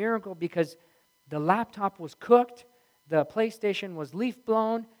that's a miracle because the laptop was cooked, the PlayStation was leaf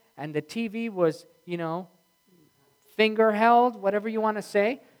blown, and the TV was, finger held, whatever you want to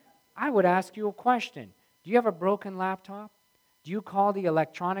say, I would ask you a question. Do you have a broken laptop? Do you call the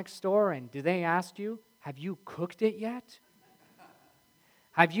electronics store and do they ask you, have you cooked it yet?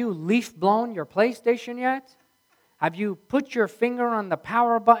 Have you leaf blown your PlayStation yet? Have you put your finger on the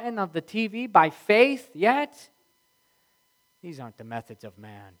power button of the TV by faith yet? These aren't the methods of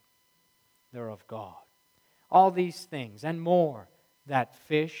man. They're of God. All these things and more, that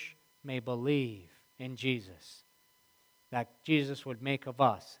fish may believe in Jesus, that Jesus would make of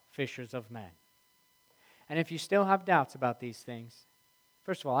us fishers of men. And if you still have doubts about these things,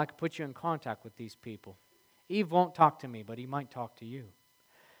 first of all, I could put you in contact with these people. Eve won't talk to me, but he might talk to you.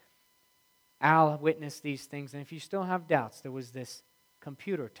 Al witnessed these things, and if you still have doubts, there was this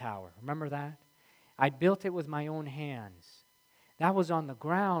computer tower. Remember that? I built it with my own hands. That was on the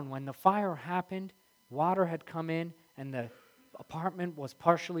ground. When the fire happened, water had come in, and the apartment was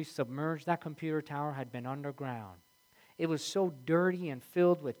partially submerged. That computer tower had been underground. It was so dirty and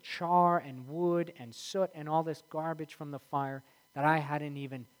filled with char and wood and soot and all this garbage from the fire that I hadn't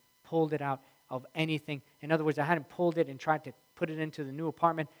even pulled it out of anything. In other words, I hadn't pulled it and tried to put it into the new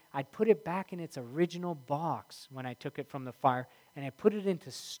apartment. I'd put it back in its original box when I took it from the fire, and I put it into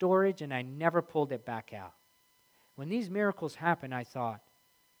storage, and I never pulled it back out. When these miracles happened, I thought,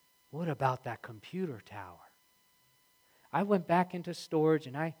 what about that computer tower? I went back into storage,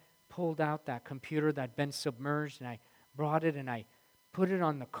 and I pulled out that computer that had been submerged, and I brought it, and I put it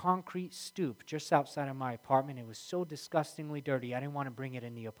on the concrete stoop just outside of my apartment. It was so disgustingly dirty, I didn't want to bring it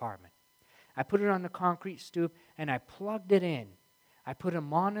in the apartment. I put it on the concrete stoop, and I plugged it in. I put a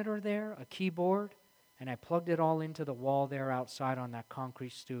monitor there, a keyboard, and I plugged it all into the wall there outside on that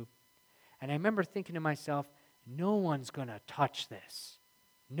concrete stoop. And I remember thinking to myself, no one's going to touch this.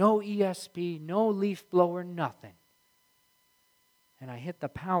 No ESP, no leaf blower, nothing. And I hit the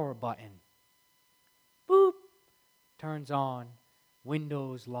power button. Boop. Turns on.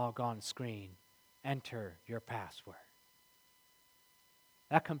 Windows log on screen. Enter your password.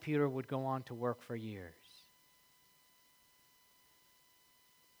 That computer would go on to work for years.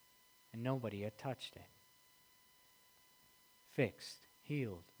 And nobody had touched it. Fixed,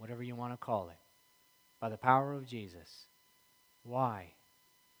 healed, whatever you want to call it, by the power of Jesus. Why?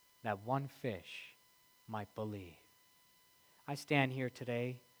 That one fish might believe. I stand here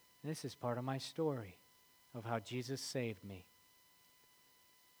today, and this is part of my story of how Jesus saved me.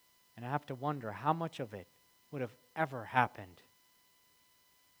 And I have to wonder how much of it would have ever happened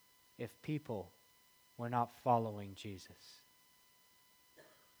if people were not following Jesus.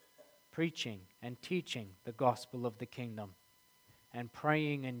 Preaching and teaching the gospel of the kingdom and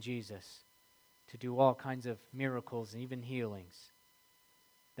praying in Jesus to do all kinds of miracles and even healings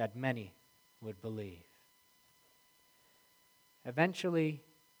that many would believe. Eventually,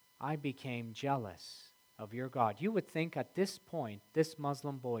 I became jealous of your God. You would think at this point, this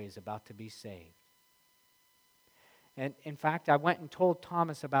Muslim boy is about to be saved. And in fact, I went and told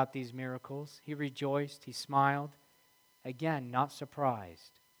Thomas about these miracles. He rejoiced, he smiled. Again, not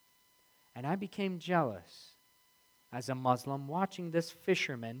surprised. And I became jealous. as a Muslim, watching this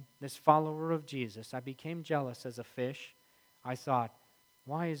fisherman, this follower of Jesus. I became jealous as a fish. I thought,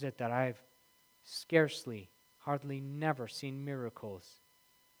 why is it that I've hardly never seen miracles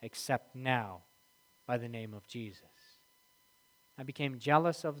except now by the name of Jesus? I became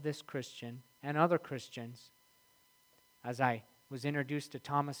jealous of this Christian and other Christians as I was introduced to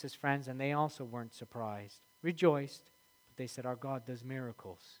Thomas's friends, and they also weren't surprised, rejoiced, but they said, our God does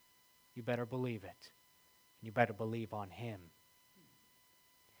miracles. You better believe it. You better believe on Him.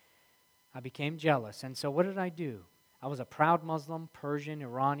 I became jealous, and so what did I do? I was a proud Muslim, Persian,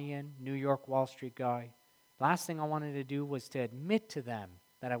 Iranian, New York, Wall Street guy. Last thing I wanted to do was to admit to them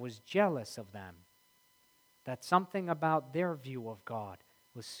that I was jealous of them, that something about their view of God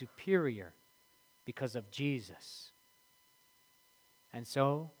was superior because of Jesus. And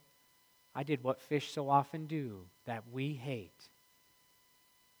so I did what fish so often do, that we hate.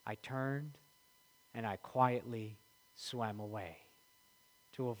 I turned and I quietly swam away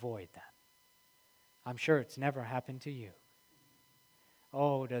to avoid them. I'm sure it's never happened to you.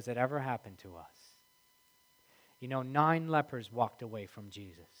 Oh, does it ever happen to us? You know, 9 lepers walked away from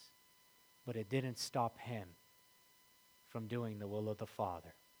Jesus, but it didn't stop him from doing the will of the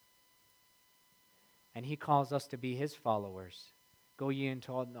Father. And He calls us to be His followers. Go ye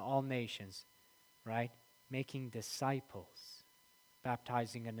into all nations, right? Making disciples,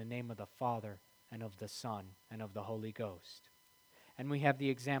 baptizing in the name of the Father and of the Son and of the Holy Ghost. And we have the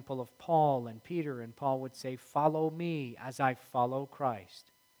example of Paul and Peter, and Paul would say, follow me as I follow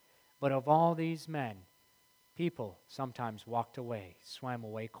Christ. But of all these men, people sometimes walked away, swam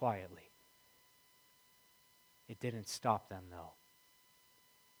away quietly. It didn't stop them, though.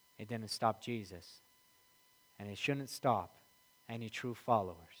 It didn't stop Jesus. And it shouldn't stop any true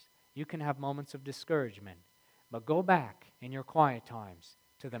followers. You can have moments of discouragement, but go back in your quiet times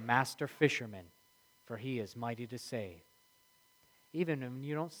to the master fisherman, for He is mighty to save. Even when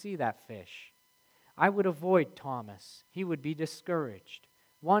you don't see that fish, I would avoid Thomas. He would be discouraged.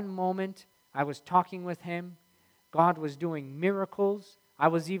 One moment I was talking with him, God was doing miracles. I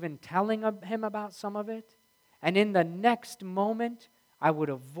was even telling him about some of it. And in the next moment, I would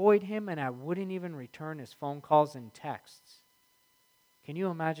avoid him and I wouldn't even return his phone calls and texts. Can you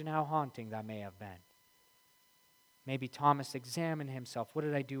imagine how haunting that may have been? Maybe Thomas examined himself. What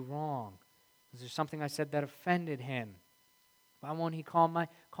did I do wrong? Was there something I said that offended him? Why won't he call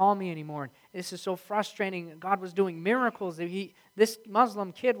me anymore? And this is so frustrating. God was doing miracles. This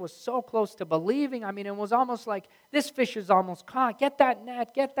Muslim kid was so close to believing. I mean, it was almost like, this fish is almost caught. Get that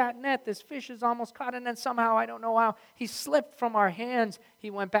net. This fish is almost caught. And then somehow, I don't know how, he slipped from our hands.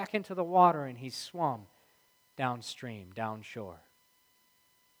 He went back into the water and he swam downstream, downshore.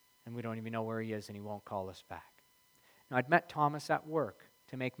 And we don't even know where he is, and he won't call us back. Now, I'd met Thomas at work.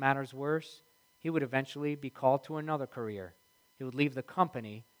 To make matters worse, he would eventually be called to another career. He would leave the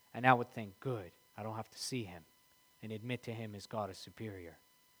company, and I would think, good, I don't have to see him, and admit to him his God is superior.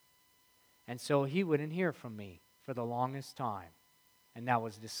 And so he wouldn't hear from me for the longest time, and that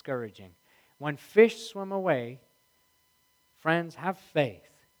was discouraging. When fish swim away, friends, have faith.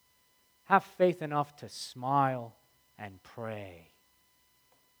 Have faith enough to smile and pray.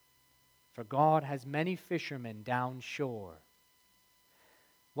 For God has many fishermen down shore.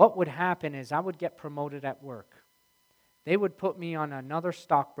 What would happen is I would get promoted at work. They would put me on another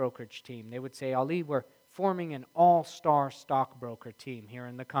stock brokerage team. They would say, Ali, we're forming an all-star stockbroker team here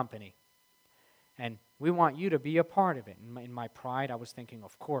in the company. And we want you to be a part of it. In my pride, I was thinking,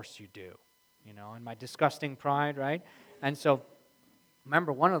 of course you do. You know, in my disgusting pride, right? And so,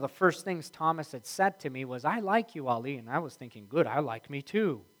 remember, one of the first things Thomas had said to me was, I like you, Ali. And I was thinking, good, I like me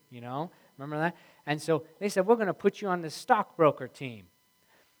too. You know, remember that? And so they said, we're going to put you on the stockbroker team.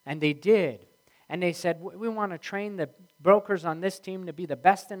 And they did. And they said, we want to train the brokers on this team to be the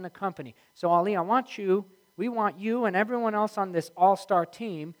best in the company. So Ali, we want you and everyone else on this all-star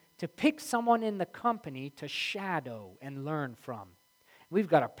team to pick someone in the company to shadow and learn from. We've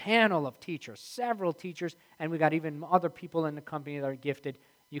got a panel of teachers, several teachers, and we've got even other people in the company that are gifted.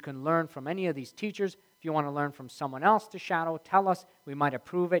 You can learn from any of these teachers. If you want to learn from someone else to shadow, tell us. We might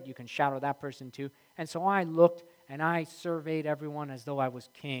approve it. You can shadow that person too. And so I looked and I surveyed everyone as though I was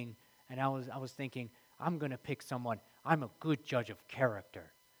king. And I was thinking, I'm going to pick someone. I'm a good judge of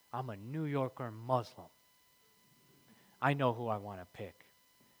character. I'm a New Yorker Muslim. I know who I want to pick.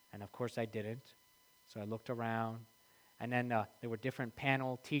 And of course I didn't. So I looked around. And then there were different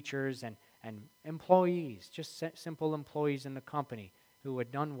panel teachers and employees, just simple employees in the company who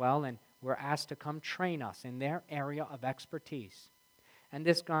had done well and were asked to come train us in their area of expertise. And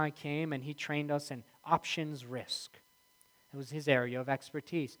this guy came and he trained us in options risk. It was his area of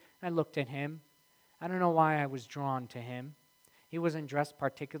expertise. I looked at him I don't know why I was drawn to him. He wasn't dressed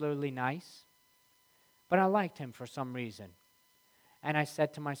particularly nice, but I liked him for some reason. And I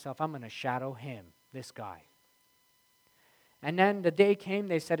said to myself, I'm going to shadow him, this guy. And then the day came,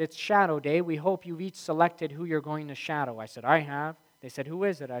 they said, it's shadow day. We hope you've each selected who you're going to shadow. I said, I have. They said, who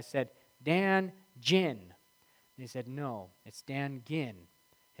is it? I said, Dan Ginn. They said, no, it's Dan Ginn.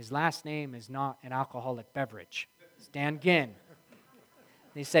 His last name is not an alcoholic beverage. It's Dan Ginn.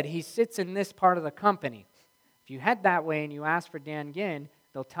 They said, he sits in this part of the company. If you head that way and you ask for Dan Ginn,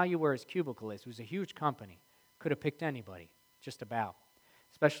 they'll tell you where his cubicle is. It was a huge company. Could have picked anybody, just about.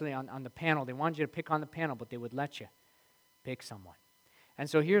 Especially on the panel. They wanted you to pick on the panel, but they would let you pick someone. And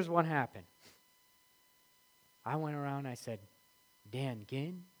so here's what happened. I went around, I said, Dan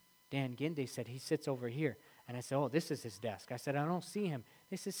Ginn? Dan Ginn? They said, he sits over here. And I said, oh, this is his desk. I said, I don't see him.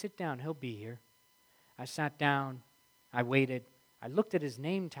 They said, sit down, he'll be here. I sat down, I waited. I looked at his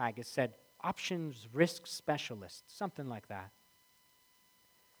name tag. It said, Options Risk Specialist, something like that.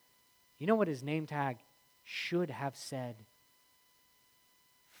 You know what his name tag should have said?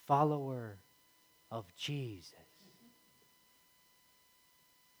 Follower of Jesus.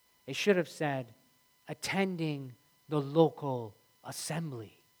 It should have said, attending the local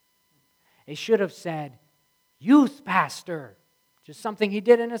assembly. It should have said, youth pastor, just something he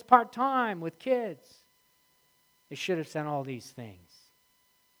did in his part-time with kids. It should have said all these things.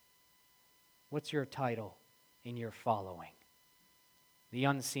 What's your title in your following? The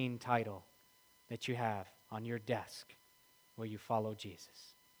unseen title that you have on your desk where you follow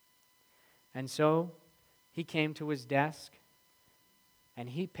Jesus. And so he came to his desk and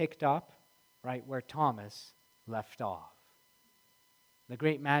he picked up right where Thomas left off. The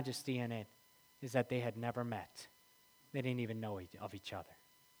great majesty in it is that they had never met. They didn't even know of each other.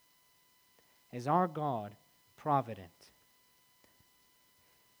 Is our God provident?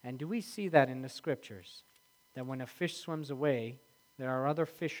 And do we see that in the scriptures? That when a fish swims away, there are other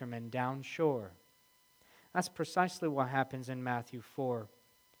fishermen down shore. That's precisely what happens in Matthew 4.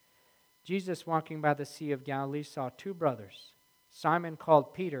 Jesus, walking by the Sea of Galilee, saw two brothers, Simon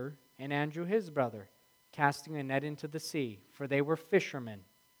called Peter and Andrew his brother, casting a net into the sea, for they were fishermen.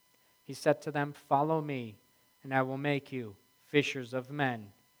 He said to them, follow me, and I will make you fishers of men.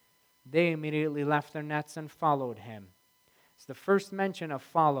 They immediately left their nets and followed him. It's the first mention of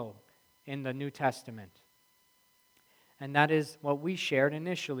follow in the New Testament. And that is what we shared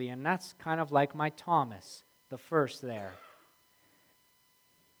initially, and that's kind of like my Thomas, the first there.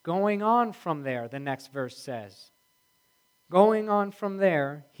 Going on from there, the next verse says, going on from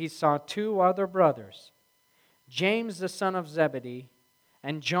there, he saw two other brothers, James the son of Zebedee,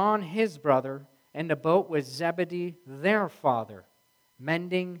 and John his brother, in the boat with Zebedee their father,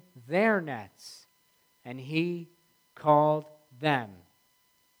 mending their nets. And he called them.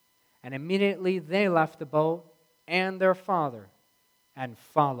 And immediately they left the boat and their father and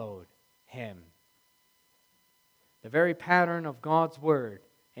followed him. The very pattern of God's word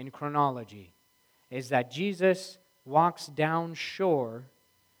in chronology is that Jesus walks down shore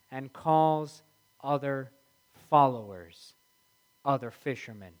and calls other followers, other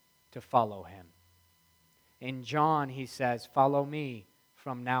fishermen, to follow him. In John, he says, follow me.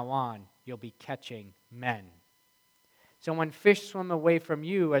 From now on, you'll be catching men. So when fish swim away from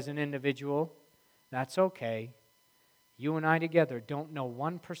you as an individual, that's okay. You and I together don't know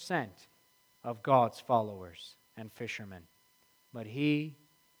 1% of God's followers and fishermen, but he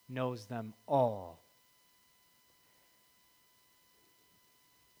knows them all.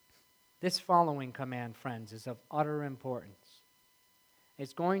 This following command, friends, is of utter importance.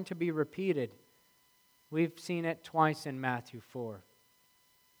 It's going to be repeated. We've seen it twice in Matthew 4.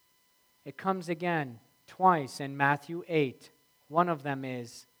 It comes again twice in Matthew 8. One of them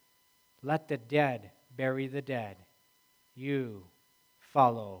is, let the dead bury the dead. You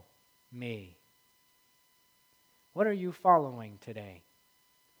follow me. What are you following today?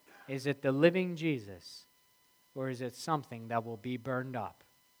 Is it the living Jesus, or is it something that will be burned up?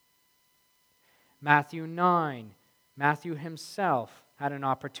 Matthew 9, Matthew himself had an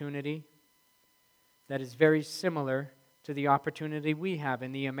opportunity that is very similar to the opportunity we have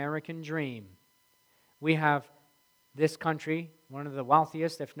in the American dream. We have this country, one of the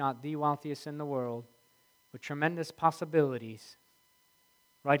wealthiest, if not the wealthiest in the world, with tremendous possibilities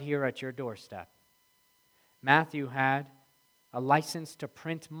right here at your doorstep. Matthew had a license to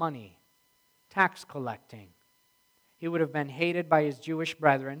print money, tax collecting. He would have been hated by his Jewish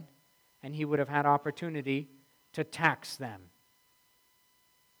brethren, and he would have had opportunity to tax them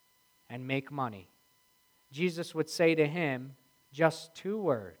and make money. Jesus would say to him just two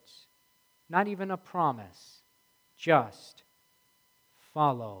words, not even a promise, just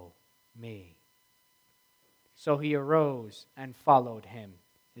follow me. So he arose and followed him,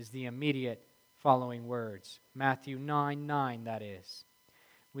 is the immediate following words. Matthew 9:9, that is.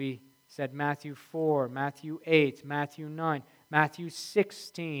 We said Matthew 4, Matthew 8, Matthew 9, Matthew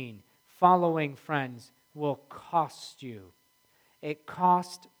 16. Following, friends, will cost you. It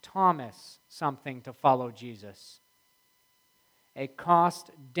cost Thomas something to follow Jesus. It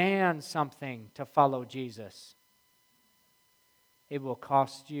cost Dan something to follow Jesus. It will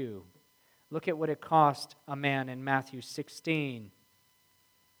cost you. Look at what it cost a man in Matthew 16.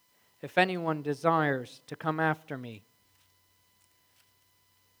 If anyone desires to come after me,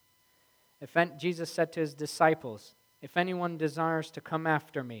 Jesus said to his disciples, if anyone desires to come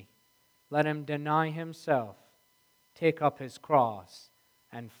after me, let him deny himself, take up his cross,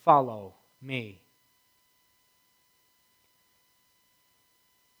 and follow me.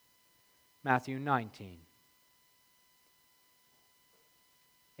 Matthew 19.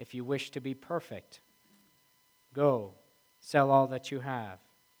 If you wish to be perfect, go, sell all that you have,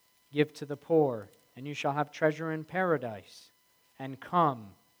 give to the poor, and you shall have treasure in paradise. And come,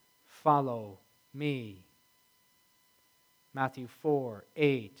 follow me. Matthew 4,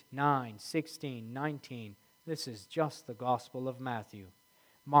 8, 9, 16, 19. This is just the Gospel of Matthew.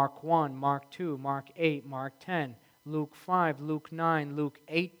 Mark 1, Mark 2, Mark 8, Mark 10, Luke 5, Luke 9, Luke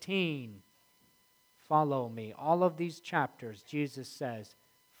 18. Follow me. All of these chapters, Jesus says,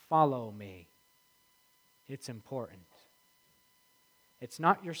 follow me. It's important. It's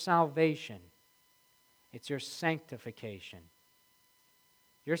not your salvation. It's your sanctification.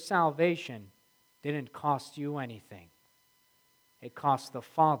 Your salvation didn't cost you anything. It cost the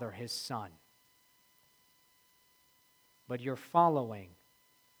Father His Son. But your following,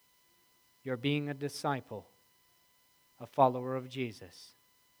 your being a disciple, a follower of Jesus,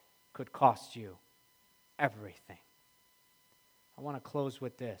 could cost you everything. I want to close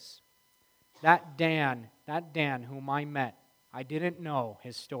with this. That Dan whom I met, I didn't know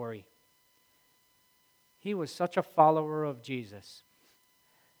his story. He was such a follower of Jesus.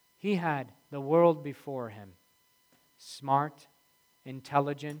 He had the world before him. Smart,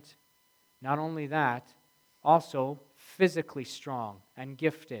 intelligent. Not only that, also physically strong and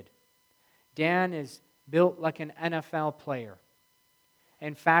gifted. Dan is built like an NFL player.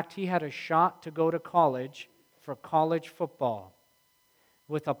 In fact, he had a shot to go to college for college football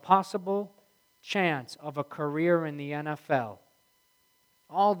with a possible chance of a career in the NFL.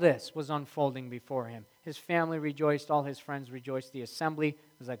 All this was unfolding before him. His family rejoiced, all his friends rejoiced. The assembly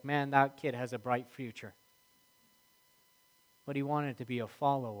was like, man, that kid has a bright future. But he wanted to be a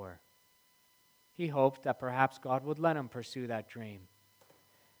follower. He hoped that perhaps God would let him pursue that dream.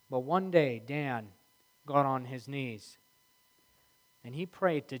 But one day, Dan got on his knees and he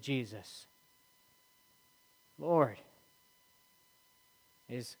prayed to Jesus, Lord,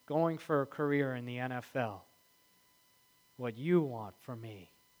 is going for a career in the NFL what you want for me?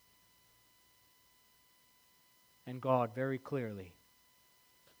 And God very clearly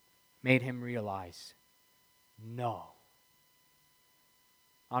made him realize, no.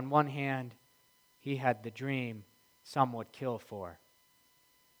 On one hand, he had the dream some would kill for.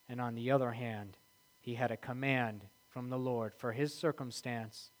 And on the other hand, he had a command from the Lord for his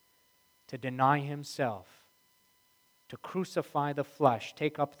circumstance to deny himself, to crucify the flesh,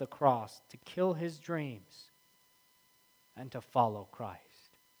 take up the cross, to kill his dreams, and to follow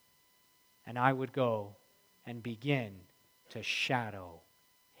Christ. And I would go and begin to shadow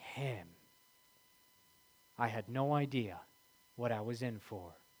him. I had no idea what I was in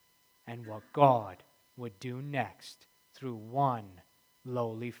for and what God would do next through one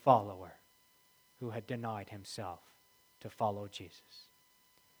lowly follower who had denied himself to follow Jesus.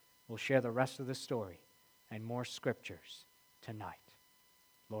 We'll share the rest of the story and more scriptures tonight,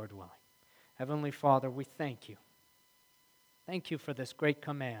 Lord willing. Heavenly Father, we thank you. Thank you for this great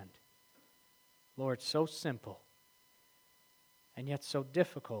command. Lord, so simple and yet so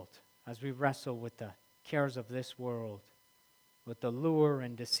difficult as we wrestle with the cares of this world, with the lure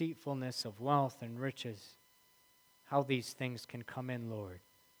and deceitfulness of wealth and riches, how these things can come in, Lord,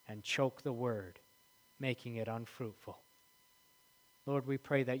 and choke the word, making it unfruitful. Lord, we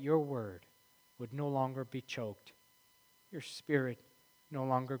pray that your word would no longer be choked, your spirit no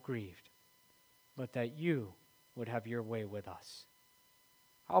longer grieved, but that you would have your way with us.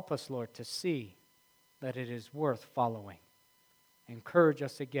 Help us, Lord, to see that it is worth following. Encourage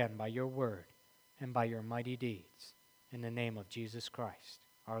us again by your word and by your mighty deeds. In the name of Jesus Christ,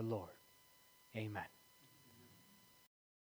 our Lord. Amen.